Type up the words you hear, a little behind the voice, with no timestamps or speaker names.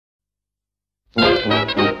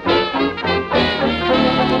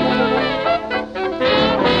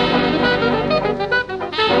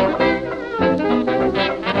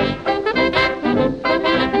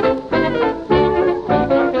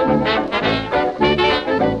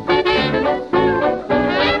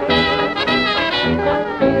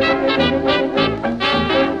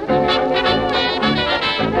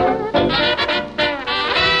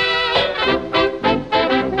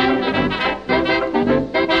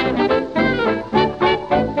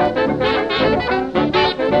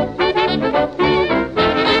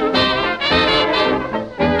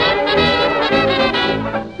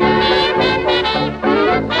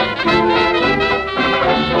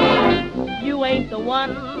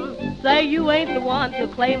Say you ain't the one to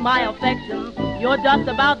claim my affection. You're just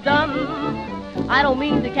about done. I don't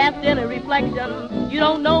mean to cast any reflection. You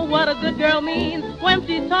don't know what a good girl means when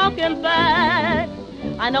she's talking back.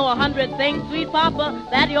 I know 100 things, sweet papa,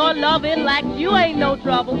 that your loving lacks. You ain't no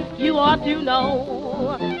trouble. You ought to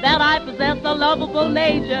know that I possess a lovable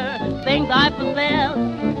nature. Things I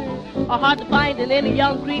possess are hard to find in any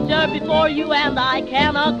young creature. Before you and I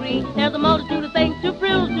can agree, there's a multitude of things to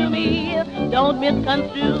prove to me. Don't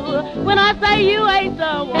misconstrue when I say you ain't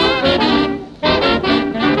the one.